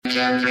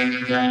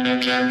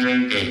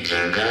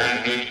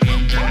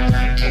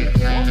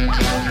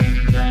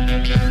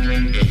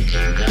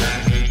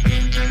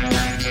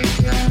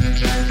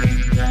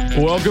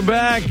Welcome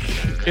back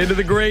into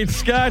the Great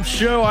Scott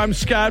Show. I'm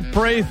Scott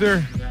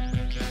Prather.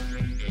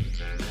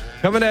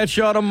 Coming at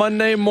you on a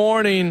Monday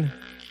morning.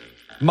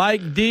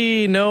 Mike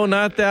D, no,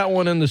 not that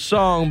one in the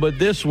song, but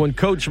this one,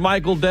 Coach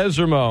Michael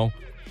Desormeaux,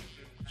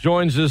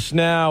 joins us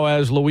now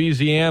as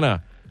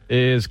Louisiana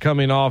is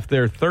coming off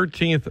their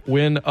 13th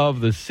win of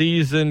the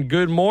season.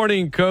 Good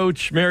morning,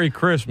 Coach. Merry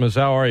Christmas.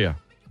 How are you?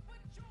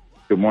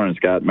 Good morning,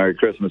 Scott. Merry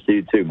Christmas to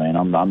you too, man.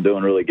 I'm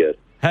doing really good.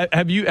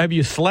 Have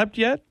you slept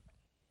yet?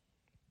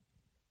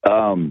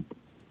 Not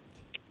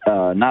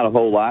a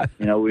whole lot.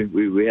 You know,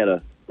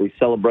 we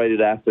celebrated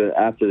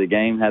after the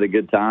game, had a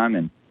good time,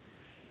 and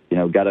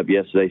got up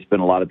yesterday,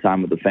 spent a lot of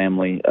time with the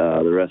family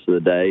the rest of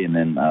the day, and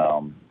then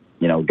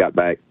got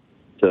back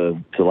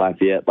to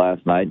Lafayette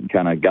last night and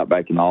kind of got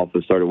back in the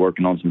office, started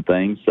working on some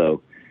things.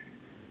 So,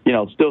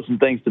 still some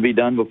things to be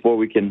done before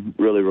we can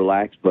really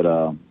relax, but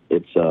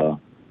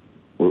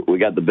we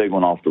got the big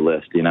one off the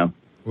list,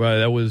 Well,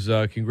 that was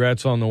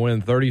congrats on the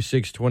win,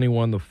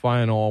 36-21 the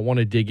final. I want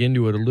to dig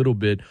into it a little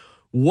bit.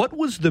 What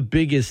was the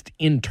biggest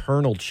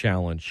internal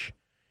challenge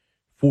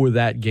for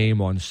that game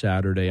on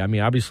Saturday? I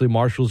mean, obviously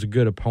Marshall's a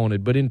good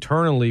opponent, but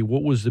internally,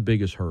 what was the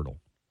biggest hurdle?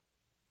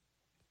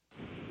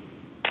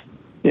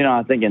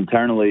 I think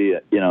internally, I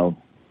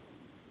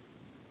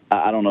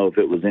don't know if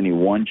it was any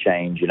one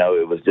change.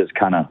 It was just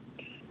kind of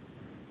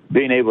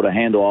being able to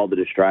handle all the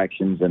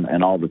distractions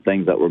and all the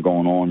things that were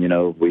going on.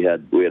 We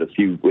had a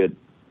few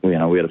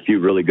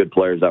really good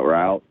players that were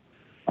out.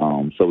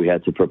 So we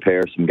had to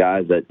prepare some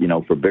guys that,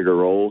 for bigger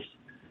roles.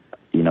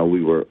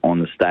 We were on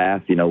the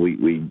staff.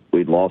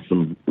 We'd lost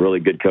some really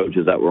good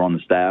coaches that were on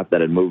the staff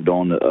that had moved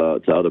on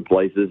to other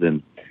places.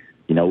 And,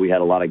 we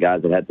had a lot of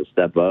guys that had to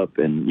step up.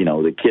 And,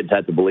 the kids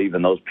had to believe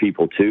in those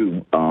people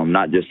too,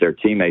 not just their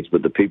teammates,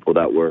 but the people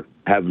that were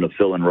having to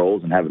fill in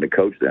roles and having to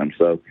coach them.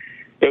 So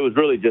it was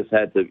really just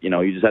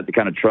you just had to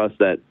kind of trust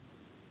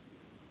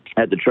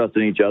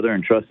in each other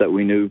and trust that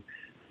we knew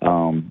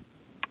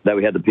that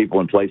we had the people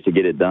in place to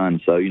get it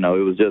done. So, it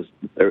was just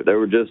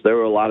there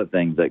were a lot of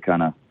things that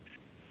kind of,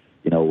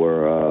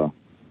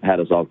 had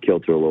us off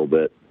kilter a little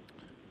bit.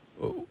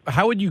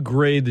 How would you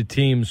grade the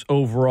team's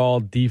overall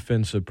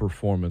defensive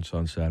performance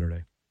on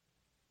Saturday?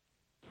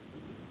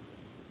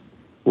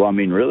 Well, I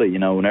mean, really,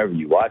 whenever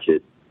you watch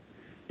it,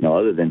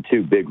 other than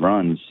two big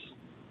runs,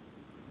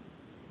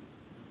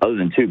 I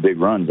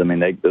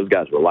mean, those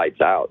guys were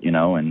lights out,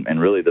 and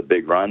really the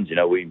big runs,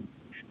 we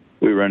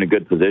were in a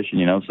good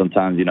position,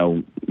 sometimes,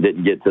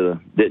 didn't get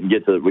to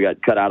we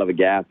got cut out of a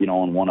gap,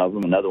 on one of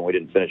them, another one we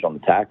didn't finish on the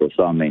tackle.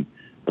 So, I mean,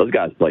 those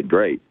guys played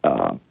great.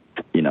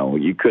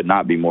 You could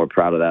not be more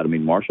proud of that. I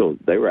mean, Marshall,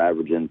 they were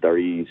averaging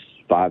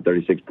 35,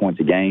 36 points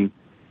a game,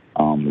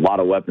 a lot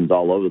of weapons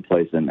all over the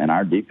place, and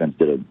our defense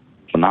did a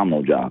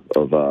phenomenal job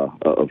of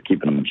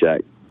keeping them in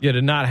check. Yeah,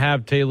 to not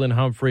have Taylon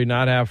Humphrey,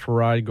 not have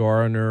Farad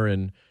Garner,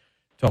 and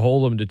to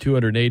hold them to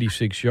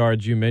 286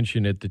 yards. You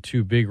mentioned it, the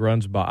two big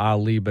runs by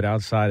Ali, but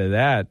outside of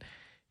that,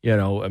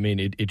 I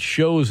mean, it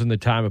shows in the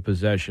time of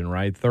possession,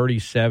 right?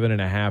 37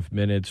 and a half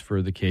minutes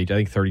for the Cage. I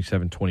think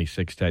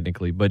 37-26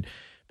 technically, but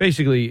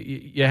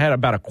basically you had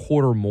about a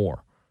quarter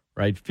more,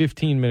 right?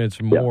 15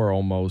 minutes more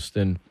almost.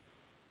 And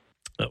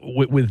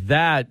with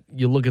that,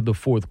 you look at the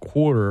fourth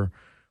quarter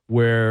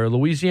where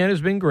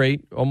Louisiana's been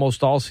great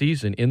almost all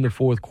season in the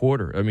fourth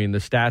quarter. I mean, the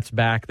stats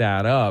back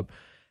that up.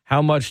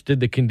 How much did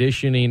the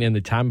conditioning and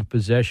the time of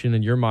possession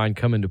in your mind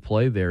come into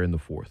play there in the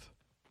fourth?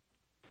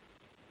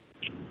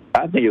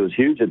 I think it was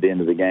huge at the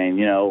end of the game.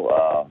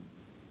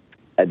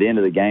 At the end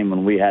of the game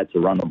when we had to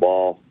run the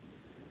ball,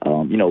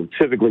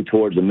 typically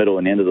towards the middle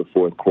and end of the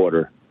fourth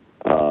quarter,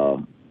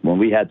 when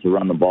we had to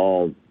run the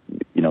ball,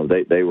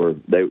 they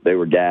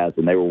were gassed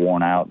and they were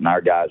worn out, and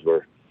our guys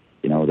were,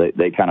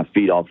 they kind of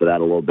feed off of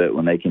that a little bit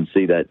when they can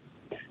see the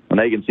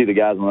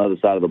guys on the other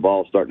side of the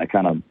ball starting to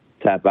kind of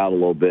tap out a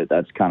little bit.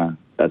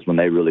 That's when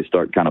they really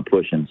start kind of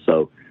pushing.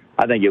 So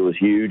I think it was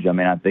huge. I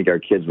mean, I think our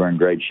kids were in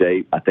great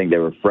shape. I think they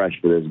were fresh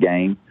for this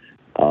game.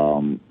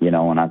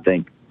 And I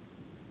think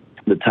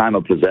the time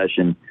of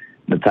possession,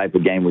 the type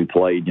of game we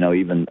played,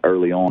 even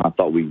early on, I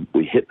thought we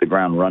hit the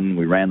ground running.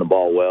 We ran the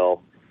ball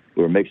well.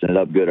 We were mixing it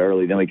up good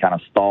early. Then we kind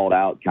of stalled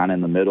out kind of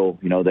in the middle.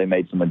 They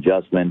made some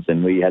adjustments,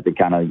 and we had to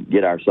kind of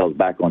get ourselves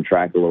back on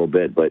track a little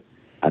bit. But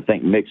I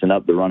think mixing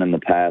up the run and the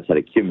pass had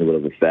a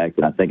cumulative effect.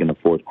 And I think in the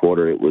fourth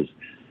quarter it was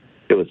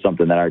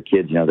something that our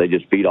kids, they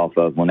just feed off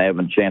of. When they have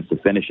a chance to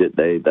finish it,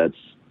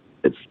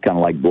 it's kind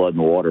of like blood in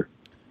the water.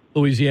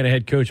 Louisiana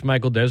head coach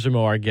Michael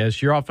Desormeaux, our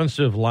guest. Your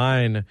offensive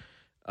line,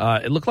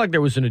 it looked like there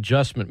was an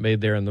adjustment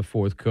made there in the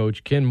fourth,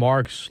 Coach. Ken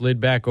Marks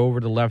slid back over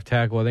to left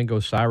tackle. I think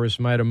Osiris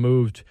might have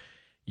moved.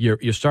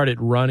 You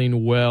started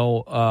running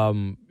well.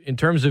 In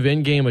terms of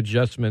in-game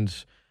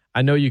adjustments,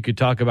 I know you could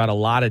talk about a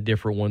lot of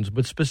different ones,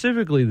 but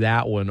specifically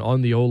that one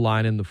on the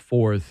O-line in the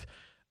fourth,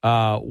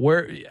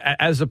 where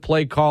as a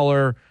play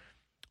caller,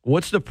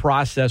 What's the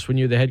process when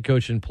you're the head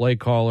coach and play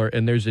caller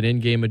and there's an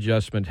in-game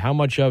adjustment? How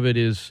much of it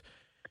is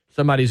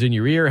somebody's in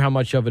your ear? How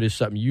much of it is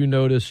something you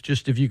notice?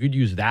 Just if you could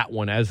use that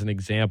one as an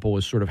example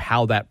as sort of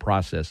how that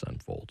process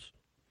unfolds.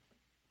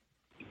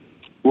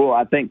 Well,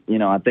 I think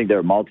there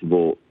are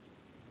multiple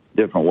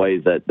different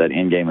ways that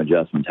in-game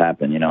adjustments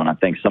happen, and I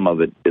think some of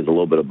it is a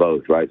little bit of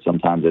both, right?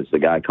 Sometimes it's the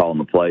guy calling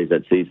the plays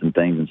that sees some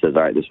things and says,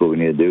 all right, this is what we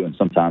need to do. And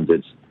sometimes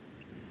it's,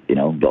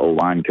 the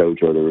O-line coach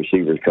or the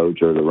receivers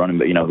coach or the running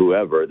back,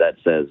 whoever that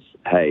says,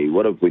 hey,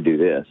 what if we do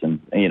this? And,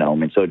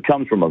 so it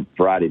comes from a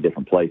variety of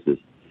different places.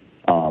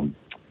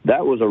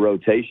 That was a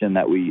rotation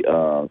that we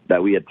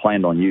had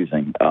planned on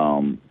using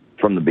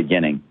from the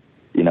beginning.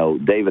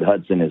 David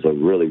Hudson is a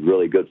really,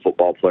 really good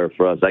football player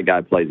for us. That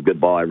guy plays good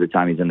ball every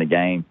time he's in the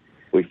game.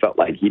 We felt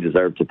like he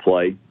deserved to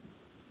play.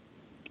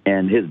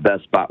 And his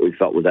best spot we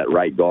felt was at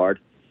right guard.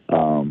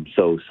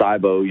 So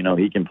Cybo,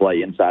 he can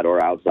play inside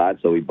or outside,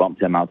 so we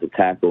bumped him out to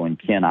tackle. And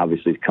Ken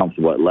obviously is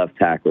comfortable at left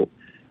tackle.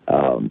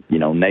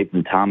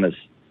 Nathan Thomas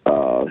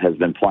has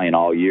been playing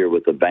all year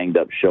with a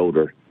banged-up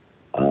shoulder,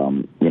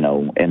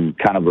 in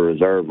kind of a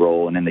reserve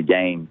role. And in the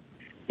game,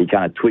 he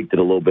kind of tweaked it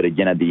a little bit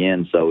again at the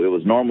end. So it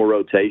was normal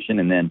rotation.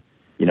 And then,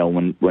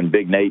 when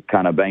Big Nate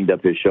kind of banged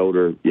up his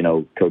shoulder,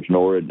 Coach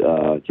Norwood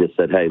just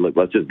said, hey, look,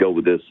 let's just go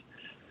with this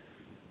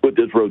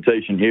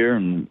rotation here,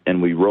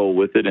 and we roll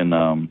with it. And,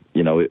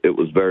 it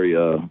was very,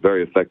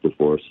 very effective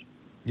for us.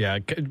 Yeah,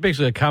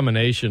 basically a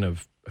combination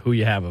of who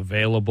you have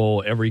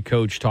available, every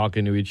coach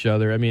talking to each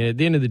other. I mean, at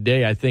the end of the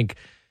day, I think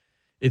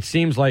it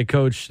seems like,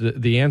 Coach,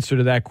 the answer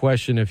to that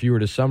question, if you were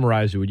to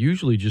summarize it, would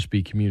usually just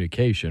be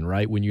communication,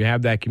 right? When you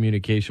have that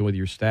communication with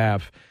your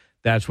staff,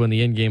 that's when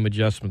the in-game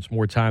adjustments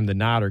more time than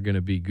not are going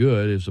to be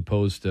good, as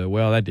opposed to,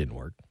 well, that didn't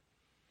work.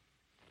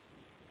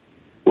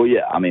 Well,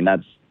 yeah, I mean,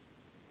 that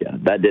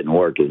didn't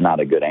work is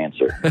not a good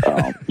answer,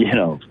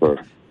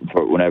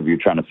 for whenever you're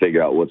trying to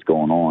figure out what's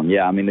going on.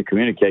 Yeah, I mean, the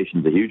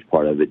communication's a huge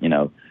part of it.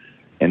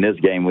 In this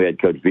game, we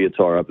had Coach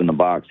Viator up in the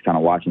box kind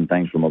of watching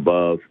things from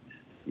above.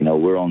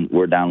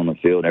 We're down on the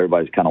field.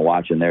 Everybody's kind of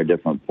watching their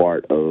different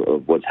part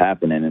of what's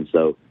happening. And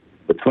so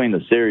between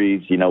the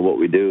series, what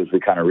we do is we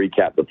kind of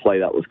recap the play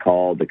that was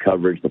called, the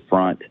coverage, the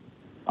front,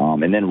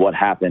 and then what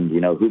happened,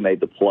 who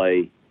made the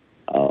play.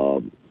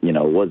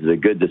 Was it a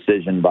good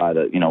decision by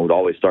it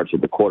always starts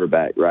with the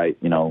quarterback, right?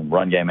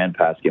 Run game and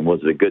pass game. Was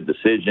it a good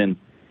decision?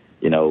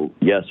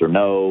 Yes or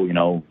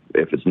no?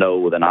 If it's no,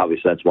 well, then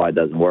obviously that's why it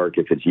doesn't work.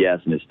 If it's yes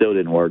and it still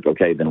didn't work,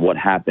 okay, then what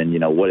happened?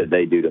 What did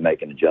they do to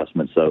make an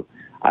adjustment? So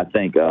I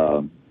think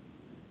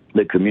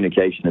the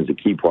communication is a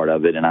key part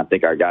of it, and I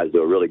think our guys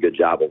do a really good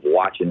job of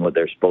watching what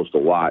they're supposed to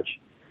watch,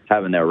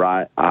 having their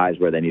eyes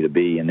where they need to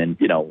be, and then,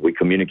 we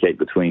communicate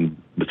between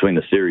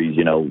the series,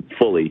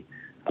 fully,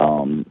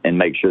 and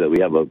make sure that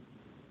we have a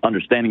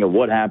understanding of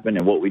what happened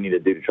and what we need to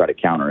do to try to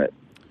counter it.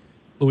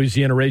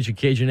 Louisiana Ragin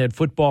Cajun head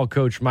football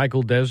coach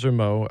Michael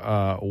Desormeaux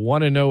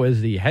 1-0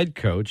 as the head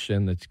coach,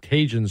 and the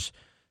Cajuns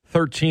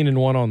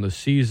 13-1 on the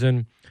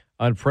season.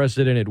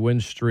 Unprecedented win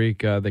streak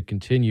that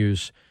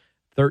continues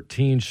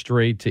 13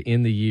 straight to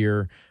end the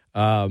year.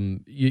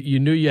 You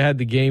knew you had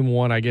the game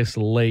won, I guess,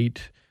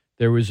 late.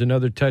 There was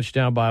another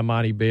touchdown by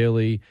Imani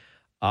Bailey.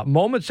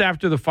 Moments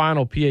after the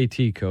final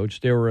PAT,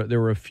 Coach, there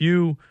were a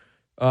few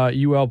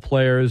UL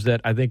players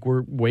that I think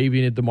were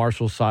waving at the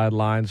Marshall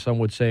sideline. Some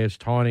would say it's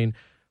taunting.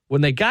 When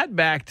they got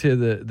back to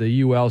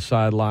the UL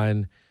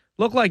sideline,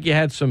 looked like you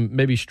had some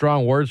maybe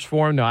strong words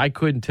for him. Now, I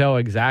couldn't tell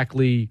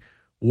exactly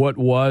what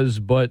was,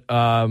 but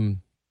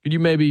could you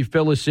maybe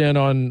fill us in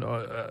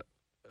on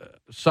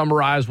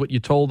summarize what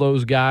you told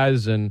those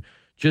guys? And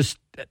just,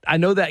 I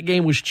know that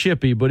game was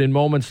chippy, but in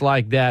moments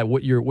like that,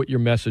 what your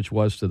message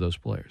was to those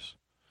players?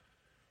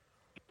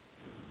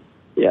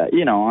 Yeah,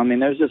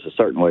 there's just a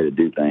certain way to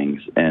do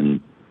things.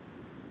 And,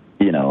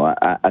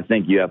 I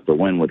think you have to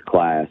win with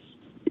class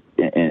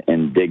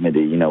and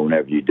dignity,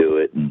 whenever you do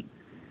it. And,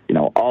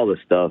 all the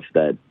stuff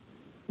that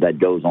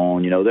goes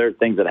on, there are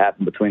things that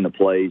happen between the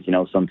plays,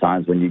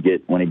 sometimes when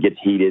it gets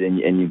heated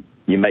and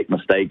you make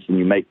mistakes and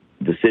you make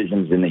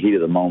decisions in the heat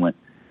of the moment.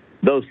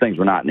 Those things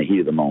were not in the heat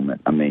of the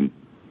moment. I mean,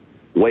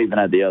 waving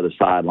at the other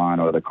sideline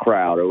or the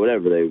crowd or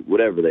whatever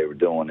they were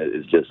doing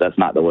is just, that's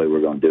not the way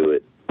we're going to do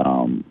it.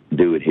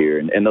 Do it here.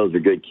 And those are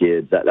good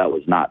kids. That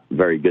was not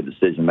very good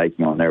decision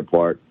making on their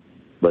part,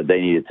 but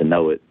they needed to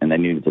know it, and they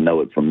needed to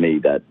know it from me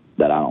that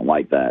I don't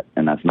like that,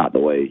 and that's not the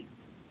way.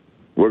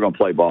 We're going to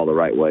play ball the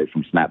right way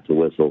from snap to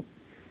whistle,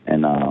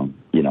 and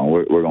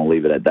we're going to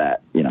leave it at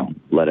that.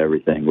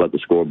 Let the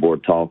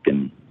scoreboard talk,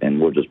 and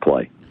we'll just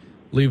play.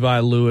 Levi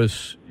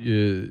Lewis,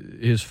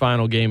 his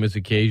final game as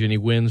a Cajun, he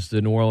wins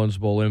the New Orleans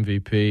Bowl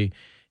MVP.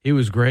 He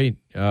was great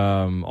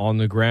on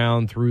the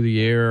ground, through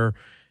the air,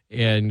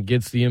 and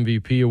gets the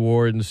MVP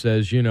award and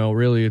says,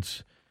 really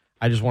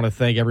I just want to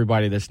thank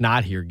everybody that's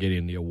not here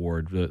getting the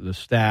award, the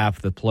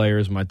staff, the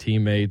players, my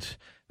teammates.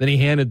 Then he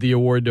handed the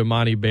award to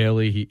Imani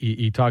Bailey.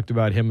 He talked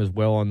about him as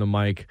well on the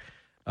mic.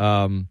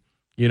 From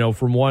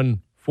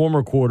one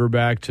former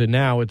quarterback to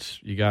now,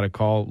 you got to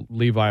call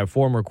Levi a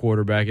former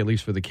quarterback, at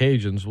least for the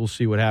Cajuns. We'll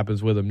see what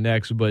happens with him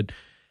next. But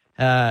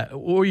What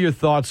were your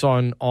thoughts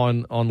on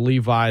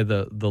Levi,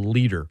 the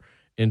leader,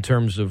 in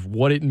terms of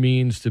what it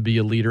means to be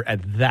a leader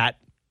at that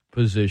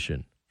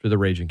position for the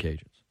Ragin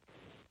Cajuns?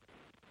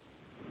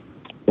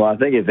 Well, I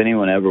think if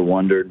anyone ever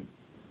wondered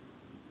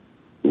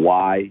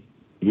why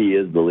he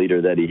is the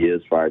leader that he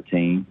is for our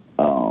team,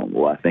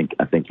 well, I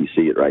think you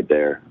see it right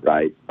there,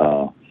 right?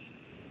 A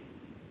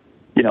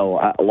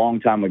long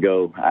time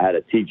ago, I had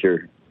a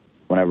teacher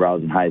whenever I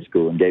was in high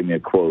school and gave me a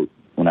quote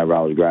whenever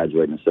I was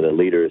graduating and said, a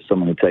leader is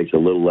someone who takes a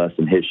little less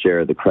than his share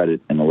of the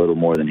credit and a little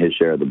more than his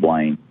share of the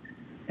blame.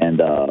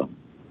 And,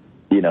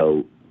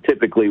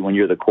 typically when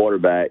you're the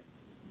quarterback,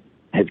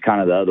 it's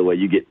kind of the other way.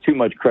 You get too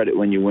much credit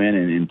when you win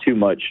and too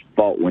much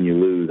fault when you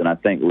lose. And I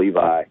think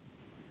Levi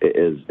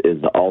is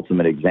the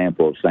ultimate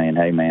example of saying,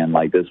 hey, man,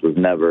 like this was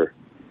never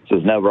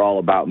all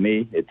about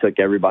me. It took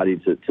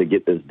everybody to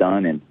get this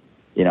done. And,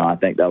 I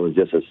think that was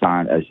just a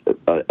sign,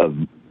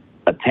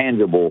 a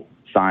tangible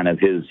sign of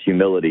his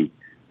humility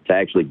to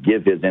actually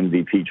give his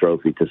MVP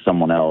trophy to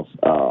someone else.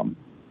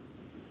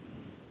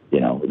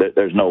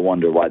 There's no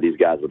wonder why these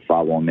guys would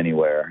follow him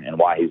anywhere and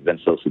why he's been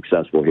so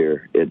successful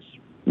here. It's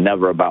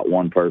never about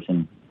one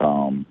person,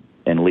 and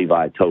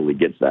Levi totally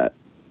gets that.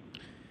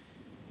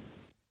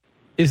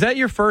 Is that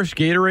your first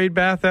Gatorade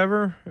bath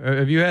ever? Or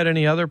have you had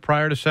any other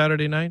prior to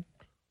Saturday night?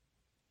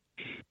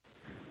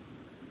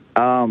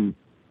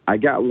 I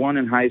got one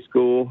in high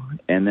school,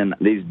 and then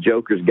these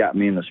jokers got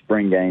me in the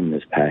spring game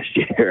this past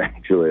year,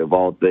 actually, of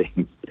all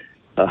things.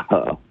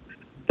 I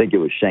think it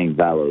was Shane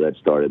Vallow that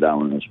started that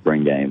one in the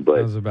spring game. But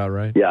that was about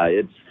right. Yeah,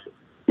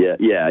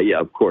 yeah,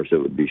 of course it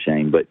would be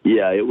Shane. But,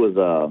 yeah, it was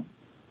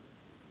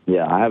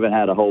I haven't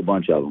had a whole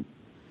bunch of them.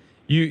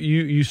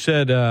 You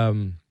said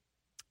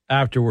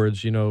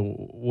afterwards,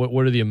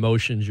 what are the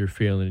emotions you're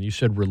feeling? And you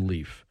said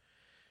relief.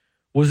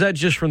 Was that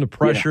just from the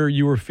pressure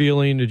you were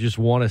feeling to just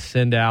want to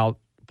send out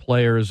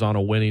players on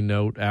a winning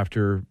note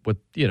after what,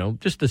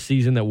 just the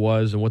season that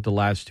was and what the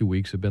last 2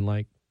 weeks have been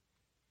like?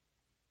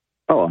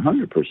 Oh,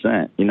 100%.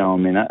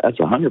 That's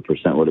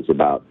 100% what it's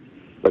about.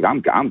 Look,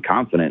 I'm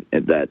confident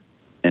in that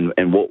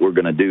and what we're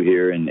going to do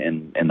here and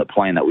the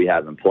plan that we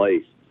have in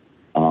place.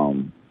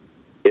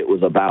 It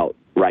was about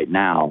right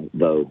now,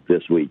 though,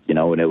 this week,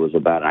 and it was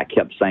about, and I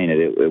kept saying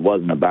it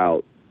wasn't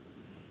about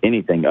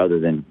anything other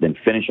than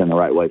finishing the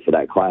right way for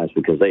that class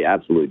because they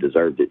absolutely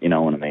deserved it. You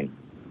know what I mean?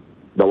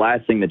 The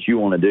last thing that you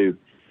want to do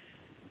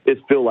is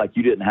feel like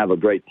you didn't have a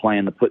great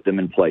plan to put them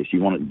in place.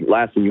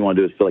 Last thing you want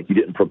to do is feel like you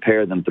didn't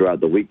prepare them throughout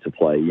the week to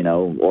play,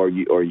 or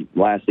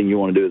last thing you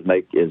want to do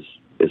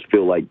is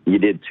feel like you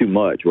did too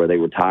much where they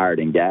were tired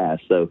and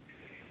gassed. So,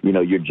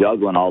 you're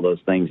juggling all those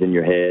things in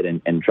your head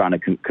and trying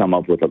to come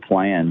up with a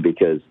plan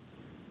because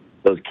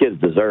those kids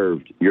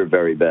deserved your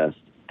very best,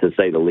 to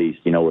say the least,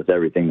 with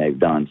everything they've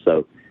done.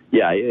 So,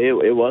 yeah,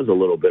 it was a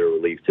little bit of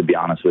relief, to be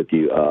honest with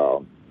you,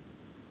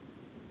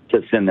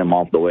 to send them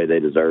off the way they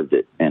deserved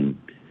it. And,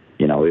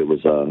 it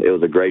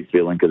was a great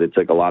feeling because it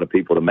took a lot of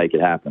people to make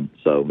it happen.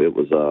 So it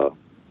was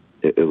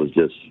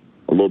just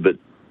a little bit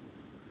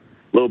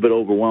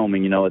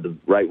overwhelming,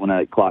 right when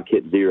that clock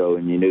hit zero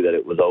and you knew that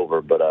it was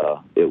over, but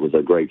it was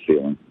a great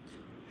feeling.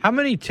 How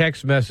many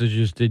text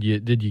messages did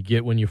you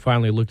get when you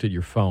finally looked at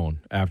your phone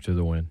after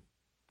the win?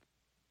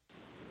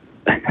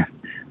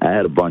 I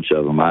had a bunch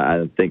of them.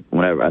 I think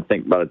by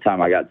the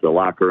time I got to the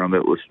locker room,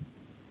 it was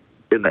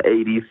in the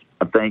 80s,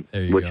 I think,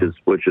 which is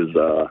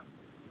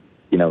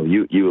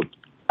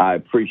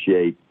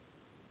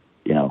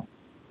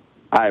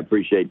I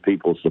appreciate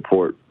people's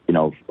support,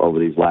 over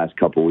these last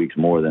couple of weeks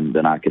more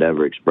than I could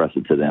ever express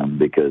it to them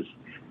because,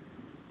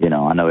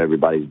 I know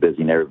everybody's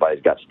busy and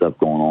everybody's got stuff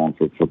going on.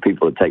 For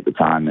people to take the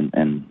time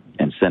and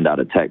send out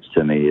a text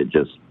to me, it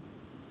just,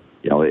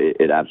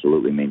 it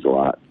absolutely means a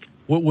lot.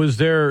 What was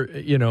there,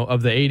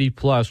 of the 80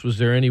 plus, was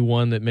there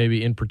anyone that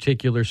maybe in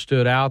particular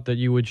stood out that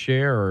you would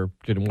share or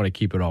didn't want to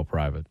keep it all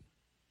private?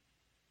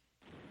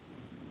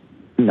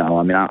 No,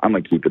 I'm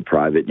going to keep it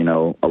private.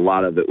 A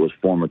lot of it was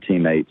former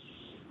teammates,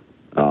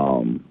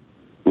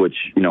 which,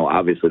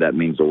 obviously that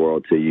means the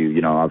world to you.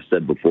 I've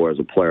said before as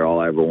a player, all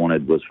I ever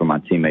wanted was for my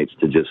teammates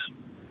to just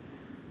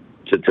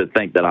to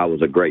think that I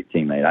was a great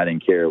teammate. I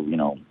didn't care,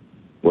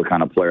 what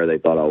kind of player they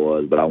thought I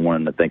was, but I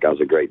wanted them to think I was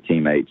a great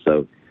teammate.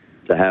 So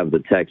to have the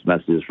text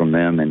messages from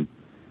them and,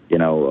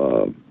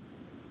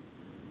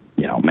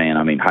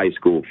 high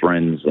school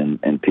friends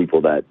and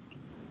people that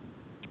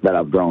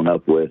I've grown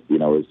up with,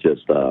 it's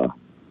just,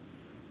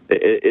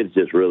 it's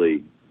just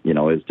really,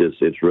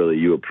 it's really,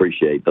 you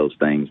appreciate those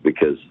things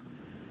because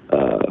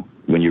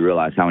when you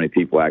realize how many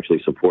people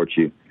actually support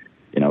you,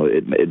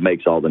 it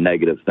makes all the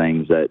negative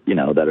things that,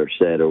 that are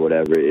said or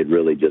whatever, it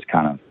really just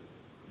kind of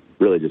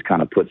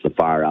puts the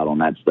fire out on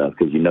that stuff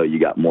because you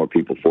got more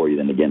people for you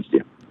than against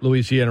you.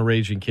 Louisiana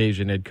Ragin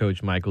Cajun head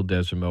coach Michael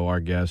Desormeaux, our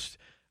guest.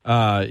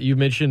 You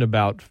mentioned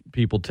about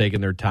people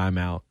taking their time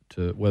out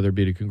to, whether it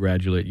be to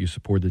congratulate you,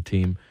 support the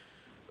team.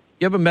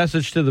 You have a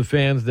message to the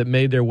fans that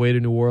made their way to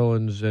New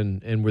Orleans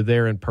and were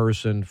there in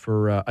person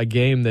for a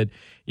game that,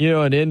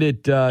 it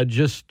ended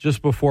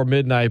just before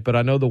midnight, but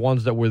I know the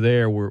ones that were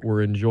there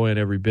were enjoying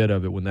every bit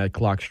of it when that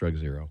clock struck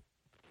 0.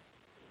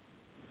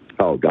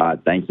 Oh,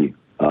 God, thank you.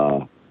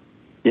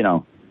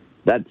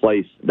 That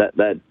place,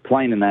 that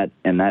playing in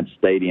that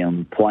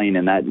stadium, playing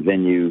in that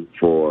venue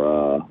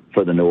for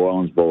the New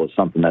Orleans Bowl is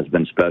something that's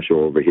been special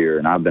over here,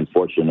 and I've been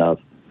fortunate enough.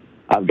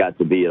 I've got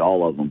to be at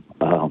all of them.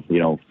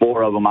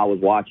 4 of them I was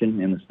watching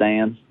in the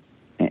stands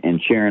and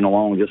cheering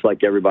along just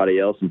like everybody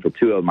else, and for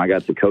 2 of them I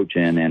got to coach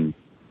in, and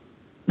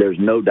there's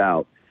no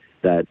doubt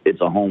that it's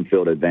a home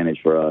field advantage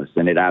for us,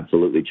 and it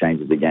absolutely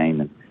changes the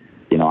game. And,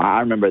 I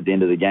remember at the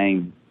end of the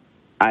game,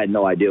 I had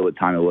no idea what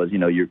time it was.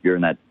 You're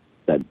in that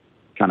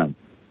kind of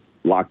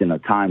locked in a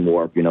time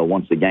warp.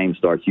 Once the game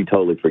starts, you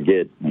totally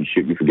forget.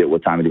 You forget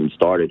what time it even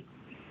started.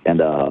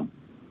 And I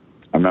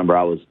remember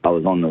I was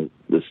on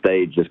the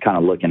stage just kind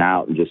of looking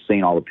out and just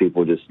seeing all the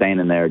people just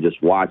standing there,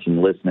 just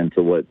watching, listening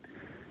to what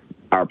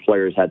our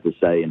players had to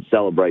say and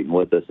celebrating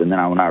with us. And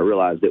then when I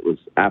realized it was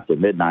after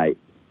midnight,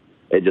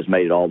 it just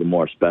made it all the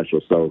more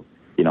special. So,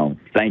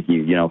 thank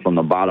you, from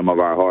the bottom of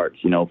our hearts,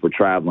 for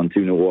traveling to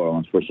New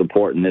Orleans, for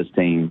supporting this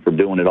team, for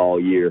doing it all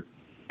year.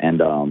 And,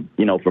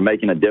 for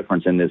making a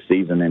difference in this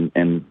season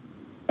and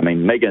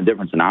making a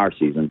difference in our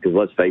season, because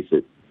let's face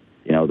it,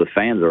 the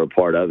fans are a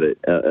part of it,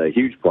 a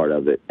huge part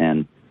of it.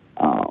 And,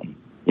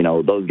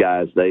 those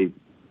guys, they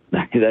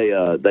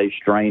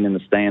strain in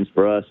the stands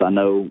for us, I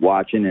know,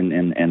 watching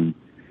and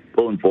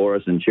pulling for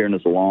us and cheering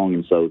us along.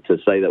 And so to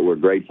say that we're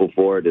grateful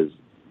for it is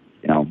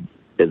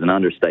an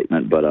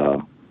understatement, but,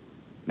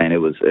 man, it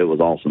was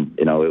awesome.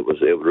 It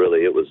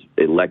was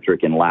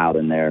electric and loud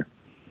in there.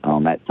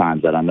 At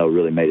times that I know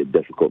really made it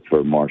difficult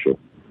for Marshall.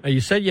 You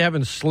said you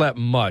haven't slept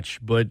much,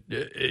 but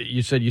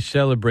you said you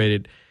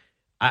celebrated.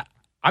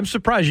 I'm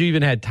surprised you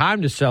even had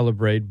time to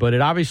celebrate, but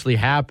it obviously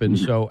happened.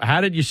 So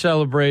how did you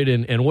celebrate,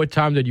 and what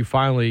time did you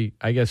finally,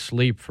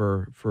 sleep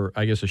for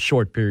a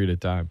short period of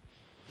time?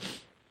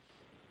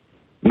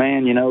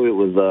 Man, it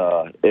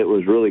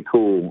was really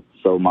cool.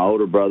 So my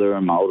older brother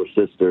and my older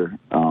sister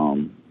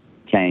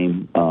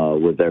came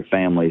with their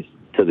families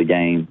to the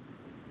game.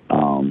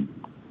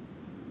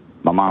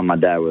 My mom and my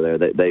dad were there.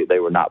 They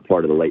were not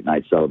part of the late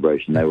night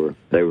celebration. They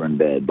were in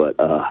bed. But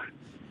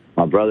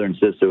my brother and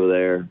sister were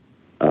there.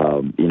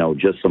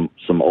 Just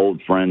some old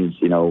friends.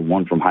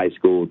 One from high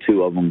school,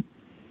 2 of them,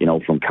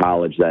 from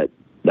college that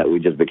we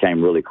just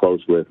became really close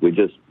with. We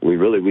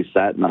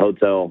sat in the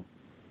hotel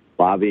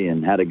lobby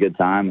and had a good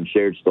time and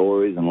shared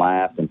stories and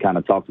laughed and kind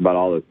of talked about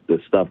all the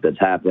stuff that's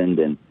happened.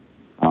 And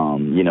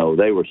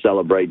they were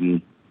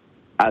celebrating.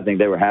 I think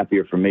they were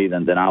happier for me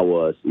than I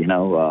was.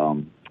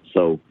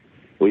 So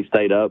we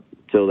stayed up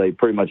till they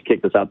pretty much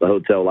kicked us out the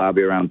hotel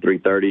lobby around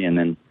 3:30, and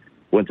then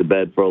went to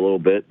bed for a little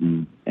bit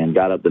and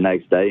got up the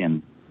next day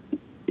and,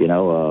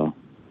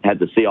 had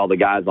to see all the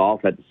guys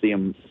off, had to see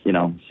them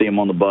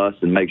on the bus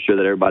and make sure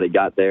that everybody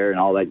got there and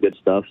all that good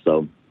stuff.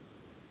 So,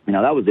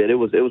 that was it. It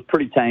was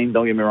pretty tame.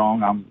 Don't get me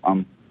wrong.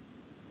 I'm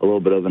a little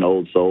bit of an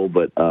old soul,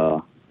 but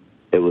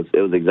it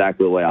was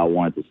exactly the way I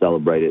wanted to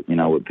celebrate it,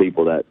 with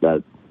people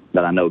that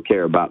I know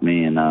care about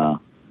me, and,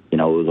 it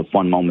was a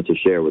fun moment to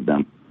share with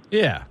them.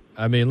 Yeah.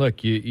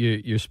 Look,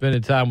 you're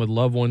spending time with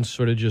loved ones,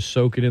 sort of just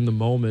soaking in the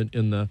moment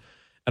and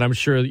I'm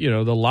sure,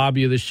 the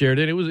lobby of the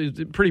Sheraton, it was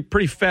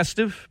pretty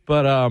festive,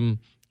 but,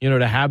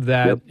 to have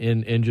that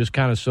and just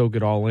kind of soak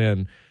it all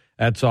in,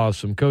 that's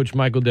awesome. Coach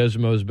Michael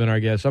Desormeaux has been our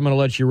guest. I'm going to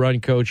let you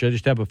run, Coach. I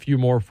just have a few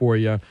more for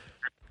you.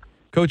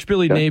 Coach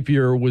Billy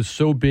Napier was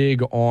so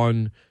big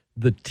on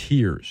the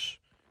tiers.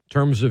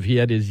 Terms of he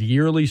had his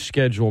yearly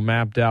schedule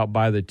mapped out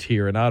by the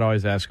tier, and I'd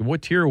always ask him,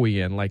 what tier are we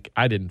in? Like,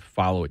 I didn't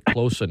follow it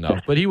close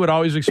enough, but he would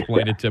always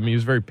explain it to me. He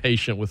was very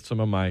patient with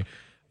some of my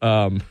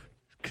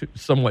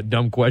somewhat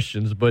dumb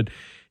questions, but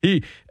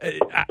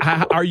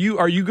are you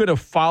going to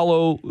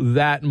follow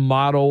that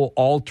model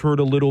altered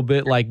a little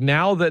bit? Like,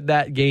 now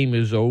that game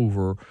is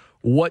over,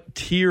 what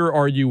tier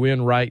are you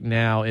in right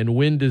now, and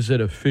when does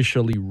it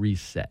officially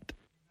reset?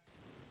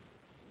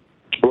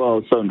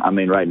 Well, so,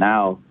 right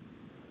now,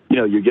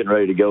 you're getting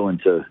ready to go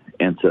into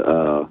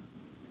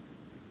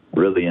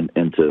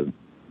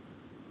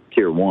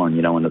tier 1,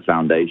 in the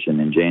foundation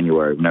in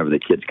January, whenever the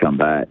kids come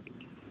back.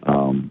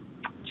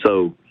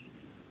 So,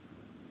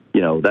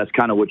 that's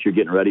kind of what you're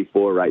getting ready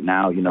for right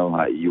now.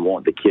 You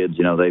want the kids,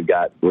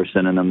 we're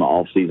sending them the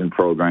off-season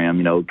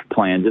program,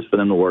 plan just for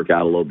them to work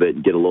out a little bit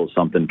and get a little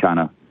something, kind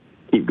of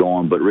keep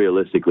going. But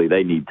realistically,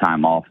 they need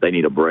time off. They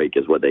need a break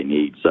is what they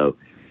need. So,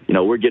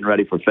 we're getting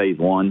ready for phase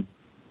 1.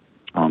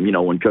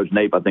 When Coach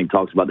Nape, I think,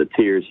 talks about the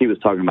tiers, he was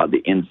talking about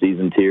the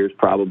in-season tiers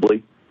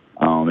probably,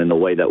 in the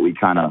way that we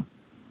kind of,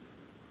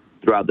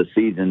 throughout the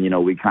season,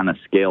 we kind of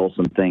scale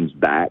some things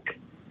back.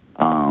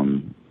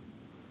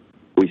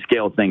 We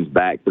scale things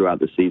back throughout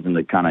the season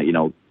to kind of,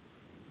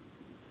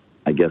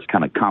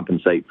 kind of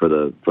compensate for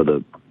the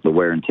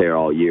wear and tear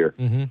all year.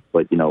 Mm-hmm.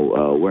 But,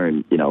 we're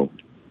in,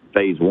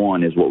 phase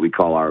 1 is what we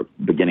call our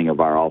beginning of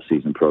our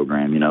off-season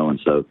program, and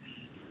so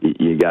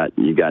you got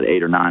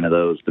 8 or 9 of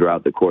those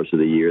throughout the course of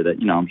the year that,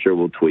 I'm sure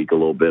we'll tweak a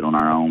little bit on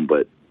our own.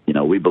 But,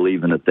 we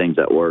believe in the things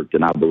that worked,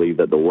 and I believe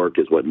that the work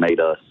is what made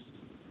us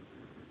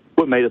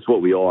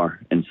what we are.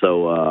 And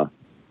so,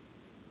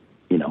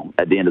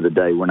 at the end of the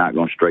day, we're not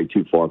going to stray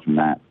too far from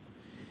that.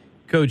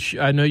 Coach,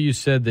 I know you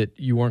said that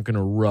you weren't going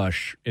to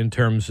rush in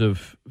terms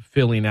of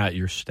filling out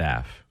your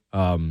staff.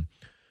 I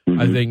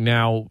think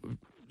now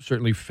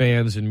certainly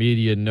fans and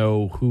media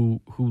know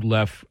who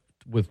left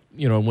with,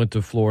 went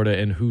to Florida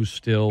and who's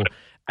still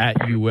at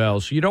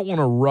UL. So you don't want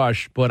to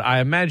rush, but I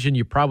imagine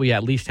you probably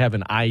at least have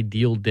an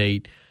ideal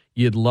date.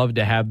 You'd love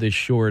to have this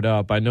shored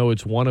up. I know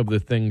it's one of the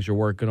things you're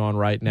working on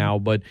right now,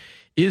 but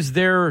is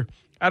there,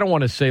 I don't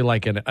want to say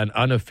like an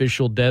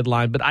unofficial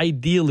deadline, but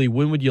ideally,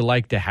 when would you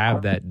like to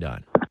have that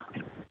done?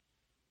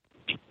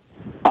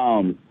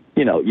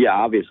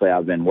 Obviously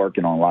I've been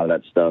working on a lot of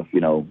that stuff,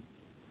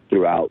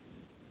 throughout,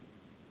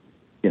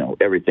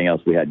 everything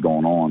else we had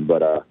going on.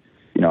 But,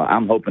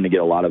 I'm hoping to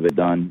get a lot of it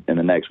done in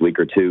the next week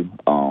or two.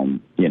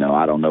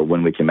 I don't know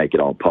when we can make it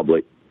all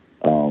public.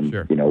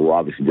 Sure. We'll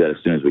obviously do that as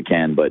soon as we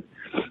can, but,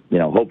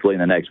 hopefully in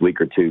the next week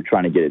or two,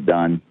 trying to get it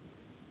done.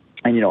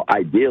 And,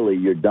 ideally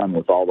you're done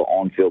with all the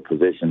on-field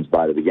positions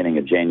by the beginning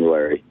of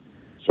January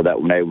so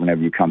that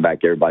whenever you come back,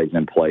 everybody's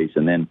in place.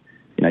 And then,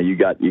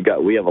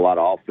 we have a lot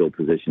of off-field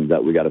positions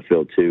that we got to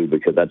fill too,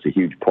 because that's a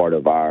huge part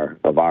of our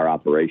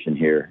operation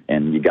here,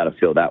 and you got to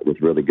fill that with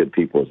really good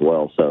people as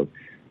well. So,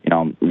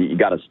 you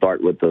got to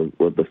start with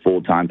the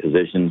full-time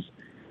positions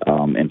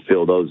and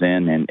fill those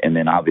in, and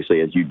then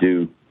obviously as you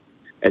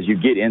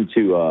get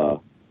into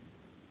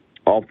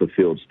off the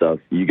field stuff,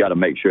 you got to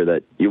make sure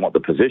that you want the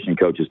position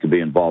coaches to be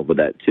involved with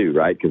that too,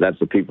 right? Because that's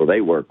the people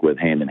they work with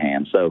hand in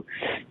hand. So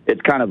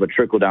it's kind of a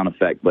trickle-down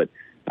effect, but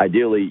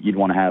ideally, you'd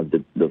want to have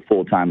the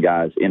full-time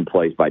guys in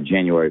place by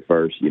January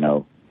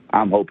 1st.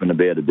 I'm hoping to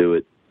be able to do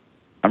it.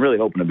 I'm really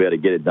hoping to be able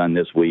to get it done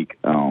this week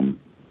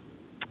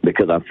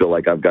because I feel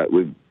like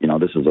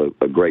this is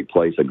a great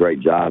place, a great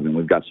job, and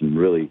we've got some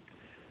really,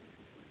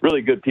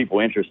 really good people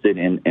interested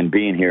in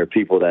being here,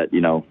 people that,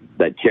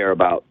 that care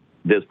about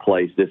this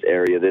place, this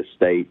area, this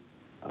state,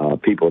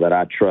 people that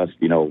I trust,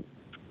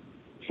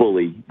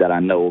 fully, that I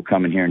know will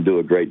come in here and do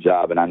a great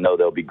job, and I know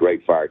they'll be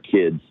great for our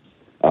kids.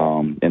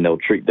 And they'll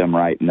treat them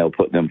right, and they'll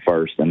put them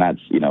first. And that's,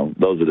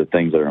 those are the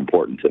things that are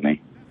important to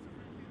me.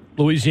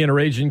 Louisiana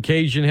Ragin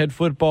Cajun head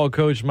football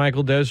coach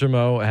Michael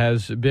Desormeaux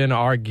has been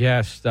our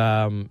guest.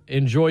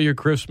 Enjoy your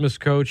Christmas,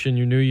 Coach, and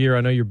your New Year.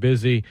 I know you're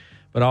busy,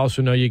 but I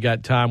also know you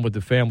got time with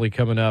the family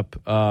coming up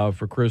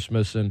for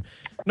Christmas. And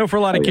for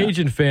a lot of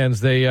Cajun fans,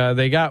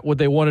 they got what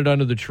they wanted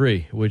under the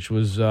tree, which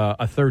was a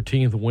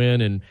 13th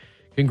win. And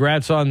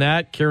congrats on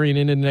that, carrying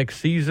into next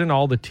season.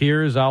 All the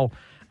tears.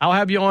 I'll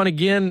have you on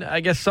again, I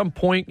guess, some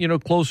point,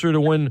 closer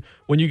to when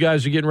you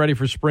guys are getting ready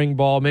for spring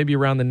ball, maybe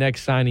around the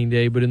next signing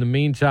day. But in the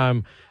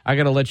meantime, I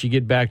got to let you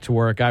get back to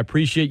work. I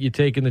appreciate you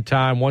taking the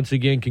time. Once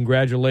again,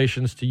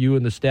 congratulations to you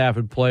and the staff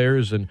and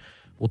players, and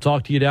we'll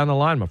talk to you down the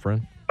line, my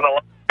friend.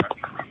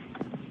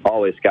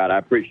 Always, Scott. I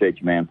appreciate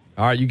you, man.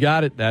 All right, you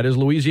got it. That is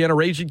Louisiana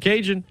Ragin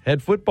Cajun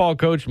head football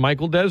coach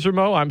Michael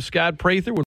Desormeaux. I'm Scott Prather.